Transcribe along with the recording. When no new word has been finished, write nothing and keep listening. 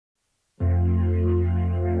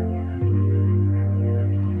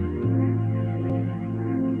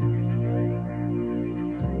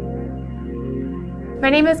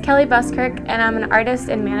My name is Kelly Buskirk, and I'm an artist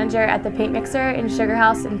and manager at the Paint Mixer in Sugar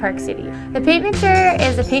House in Park City. The Paint Mixer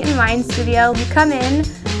is a paint and wine studio. You come in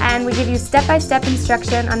and we give you step-by-step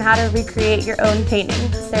instruction on how to recreate your own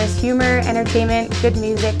painting. There's humor, entertainment, good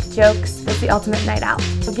music, jokes. It's the ultimate night out.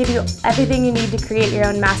 We'll give you everything you need to create your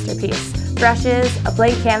own masterpiece. Brushes, a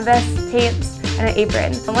blank canvas, paints, and an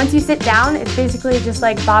apron. And once you sit down, it's basically just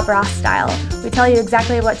like Bob Ross style. We tell you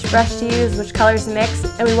exactly which brush to use, which colors to mix,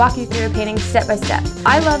 and we walk you through a painting step by step.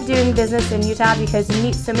 I love doing business in Utah because you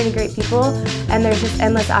meet so many great people, and there's just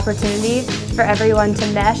endless opportunity for everyone to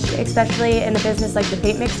mesh, especially in a business like the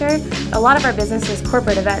Paint Mixer. A lot of our business is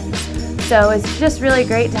corporate events, so it's just really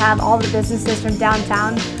great to have all the businesses from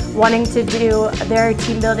downtown wanting to do their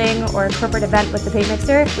team building or corporate event with the Paint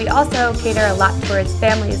Mixer. We also cater a lot towards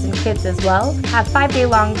families and kids as well. Have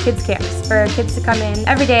 5-day-long kids camps for kids to come in.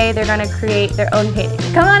 Every day they're going to create their own painting.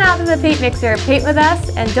 Come on out to the Paint Mixer, paint with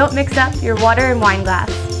us, and don't mix up your water and wine glass.